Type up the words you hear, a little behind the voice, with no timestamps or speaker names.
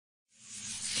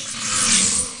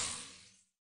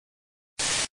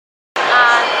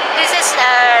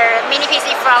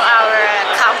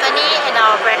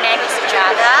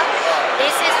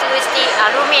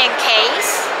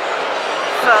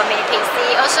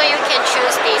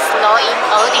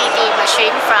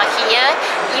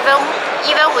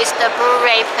even with the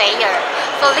Blu-ray player.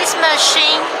 For this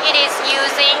machine, it is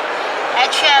using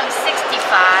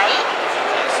HM65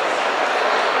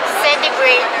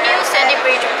 new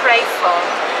centigrade platform,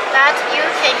 that you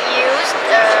can use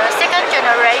the second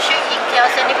generation Intel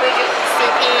centigrade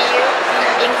CPU,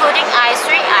 including i3,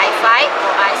 i5,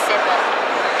 or i7.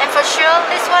 And for sure,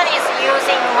 this one is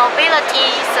using mobility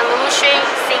solution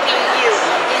CPU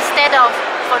instead of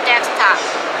for desktop.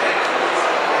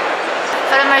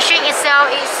 For the machine itself,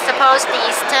 it supports the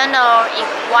external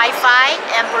Wi-Fi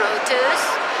and Bluetooth,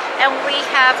 and we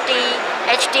have the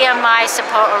HDMI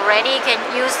support already. You can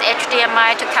use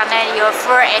HDMI to connect your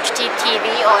full HD TV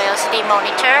or LCD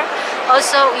monitor.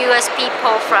 Also USB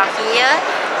port from here,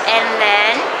 and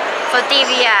then for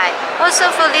DVI. Also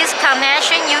for this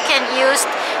connection, you can use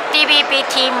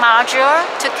DVB-T module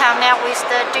to connect with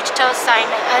the digital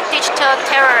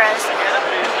tolerance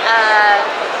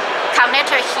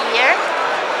connector here,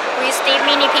 with the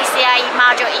mini PCIe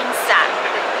module inside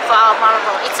for our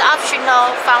motherboard. It's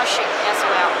optional function as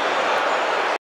well.